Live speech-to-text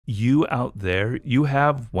you out there, you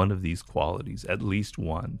have one of these qualities, at least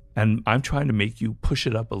one. And I'm trying to make you push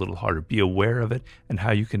it up a little harder, be aware of it and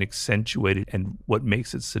how you can accentuate it and what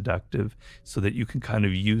makes it seductive so that you can kind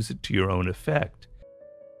of use it to your own effect.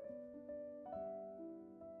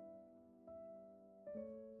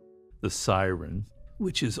 The siren,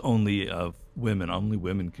 which is only of women, only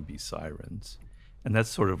women can be sirens. And that's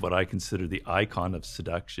sort of what I consider the icon of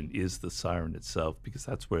seduction, is the siren itself, because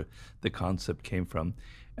that's where the concept came from.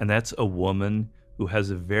 And that's a woman who has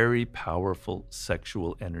a very powerful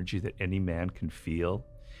sexual energy that any man can feel.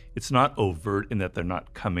 It's not overt in that they're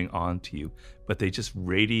not coming on to you, but they just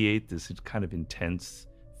radiate this kind of intense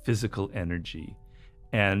physical energy.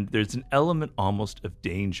 And there's an element almost of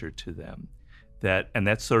danger to them. And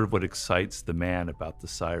that's sort of what excites the man about the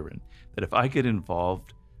siren, that if I get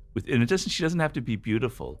involved with, and she doesn't have to be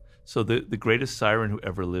beautiful. So the greatest siren who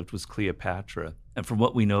ever lived was Cleopatra. And from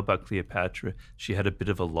what we know about Cleopatra, she had a bit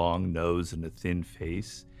of a long nose and a thin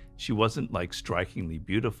face. She wasn't like strikingly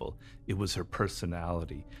beautiful. It was her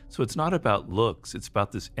personality. So it's not about looks, it's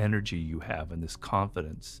about this energy you have and this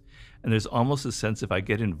confidence. And there's almost a sense, if I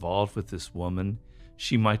get involved with this woman,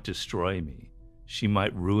 she might destroy me. She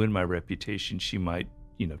might ruin my reputation. She might,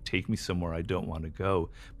 take me somewhere I don't want to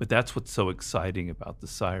go. But that's what's so exciting about the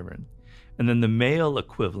siren. And then the male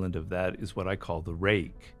equivalent of that is what I call the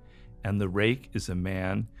rake. And the rake is a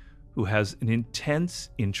man who has an intense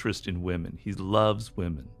interest in women. He loves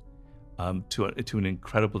women to an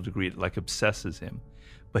incredible degree. It like obsesses him.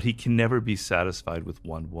 But he can never be satisfied with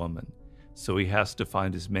one woman. So he has to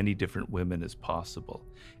find as many different women as possible.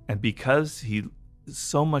 And because he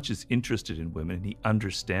so much is interested in women and he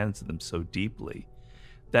understands them so deeply,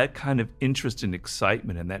 that kind of interest and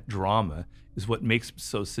excitement and that drama is what makes him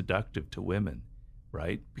so seductive to women,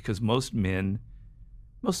 right? Because most men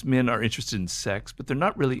are interested in sex, but they're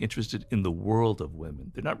not really interested in the world of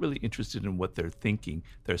women. They're not really interested in what they're thinking,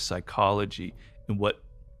 their psychology, and what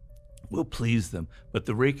will please them. But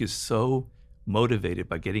the rake is so motivated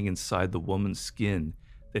by getting inside the woman's skin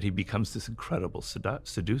that he becomes this incredible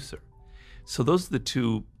seducer. So those are the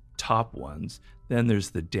two top ones. Then there's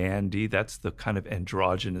the dandy. That's the kind of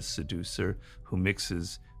androgynous seducer who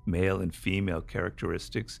mixes male and female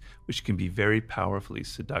characteristics, which can be very powerfully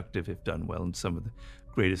seductive if done well. And some of the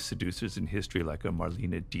greatest seducers in history, like a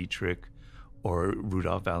Marlene Dietrich or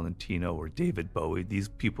Rudolph Valentino or David Bowie, these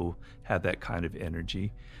people had that kind of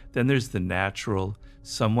energy. Then there's the natural,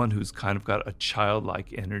 someone who's kind of got a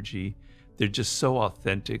childlike energy. They're just so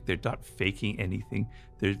authentic. They're not faking anything.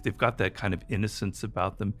 They've got that kind of innocence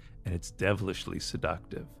about them, and it's devilishly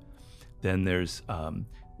seductive. Then there's,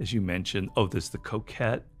 as you mentioned, there's the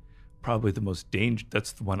coquette, probably the most dangerous.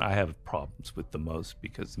 That's the one I have problems with the most,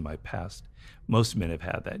 because in my past, most men have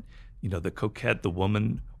had that. The coquette, the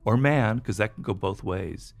woman or man, because that can go both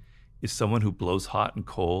ways, is someone who blows hot and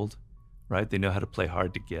cold, right? They know how to play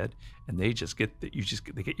hard to get, and they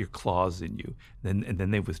get your claws in you, and then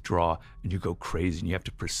they withdraw, and you go crazy, and you have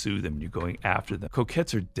to pursue them, and you're going after them.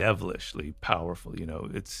 Coquettes are devilishly powerful.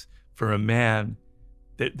 It's for a man,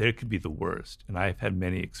 there could be the worst, and I've had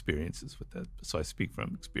many experiences with that, so I speak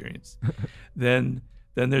from experience. Then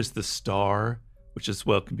there's the star, which as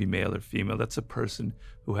well can be male or female. That's a person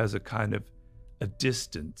who has a kind of a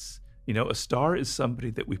distance. A star is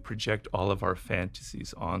somebody that we project all of our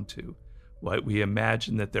fantasies onto. Right? We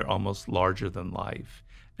imagine that they're almost larger than life.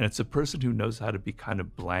 And it's a person who knows how to be kind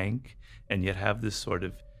of blank and yet have this sort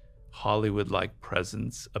of Hollywood-like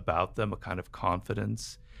presence about them, a kind of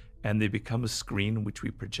confidence. And they become a screen in which we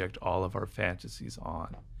project all of our fantasies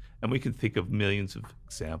on. And we can think of millions of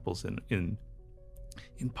examples in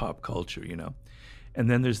pop culture, And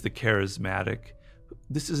then there's the charismatic.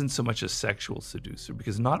 This isn't so much a sexual seducer,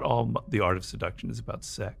 because not all the art of seduction is about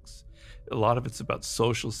sex. A lot of it's about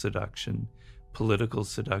social seduction, political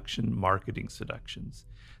seduction, marketing seductions.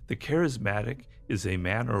 The charismatic is a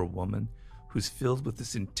man or a woman who's filled with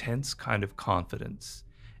this intense kind of confidence.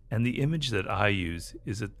 And the image that I use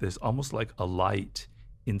is that there's almost like a light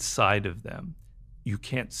inside of them. You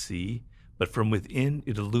can't see, but from within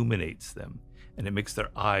it illuminates them. And it makes their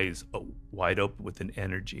eyes wide open with an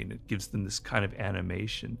energy, and it gives them this kind of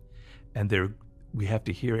animation. And we have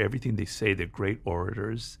to hear everything they say. They're great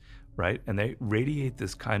orators, right? And they radiate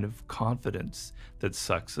this kind of confidence that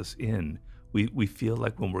sucks us in. We feel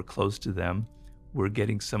like when we're close to them, we're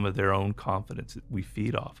getting some of their own confidence. We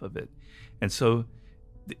feed off of it. And so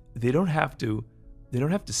they don't have to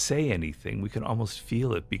say anything. We can almost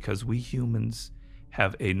feel it, because we humans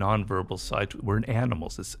have a nonverbal side. We're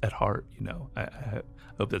animals. It's at heart, I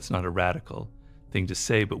hope that's not a radical thing to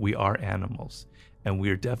say, but we are animals, and we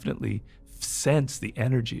are definitely sense the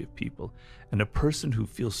energy of people. And a person who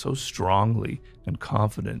feels so strongly and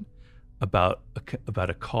confident about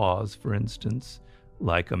a cause, for instance,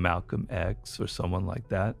 like a Malcolm X or someone like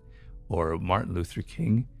that, or Martin Luther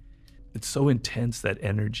King, it's so intense, that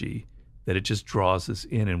energy, that it just draws us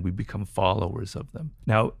in and we become followers of them.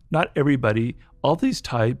 Now, not everybody, all these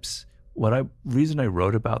types, reason I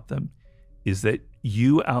wrote about them is that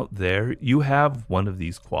you out there, you have one of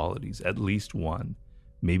these qualities, at least one,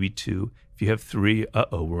 maybe two. If you have three,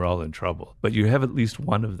 we're all in trouble. But you have at least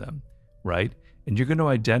one of them, right? And you're going to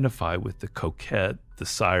identify with the Coquette, the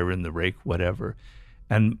Siren, the Rake, whatever.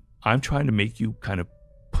 And I'm trying to make you kind of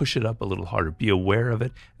push it up a little harder, be aware of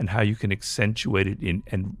it and how you can accentuate it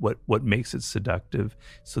and what makes it seductive,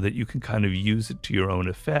 so that you can kind of use it to your own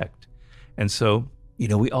effect. And so,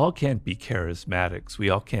 we all can't be charismatics. We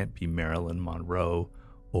all can't be Marilyn Monroe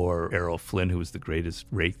or Errol Flynn, who was the greatest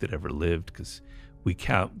rake that ever lived, because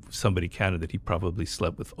somebody counted that he probably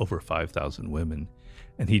slept with over 5,000 women.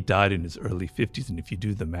 And he died in his early 50s. And if you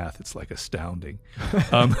do the math, it's like astounding.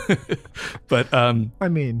 But I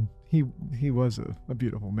mean, he was a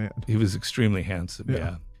beautiful man. He was extremely handsome,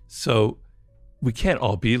 yeah. So we can't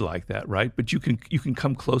all be like that, right? But you can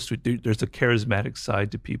come close to it. There's a charismatic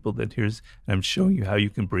side to people and I'm showing you how you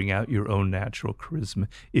can bring out your own natural charisma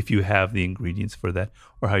if you have the ingredients for that,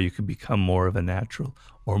 or how you can become more of a natural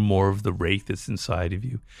or more of the rake that's inside of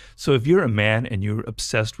you. So if you're a man and you're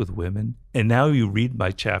obsessed with women, and now you read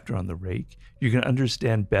my chapter on the rake, you're going to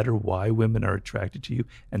understand better why women are attracted to you,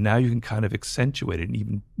 and now you can kind of accentuate it and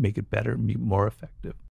even make it better and be more effective.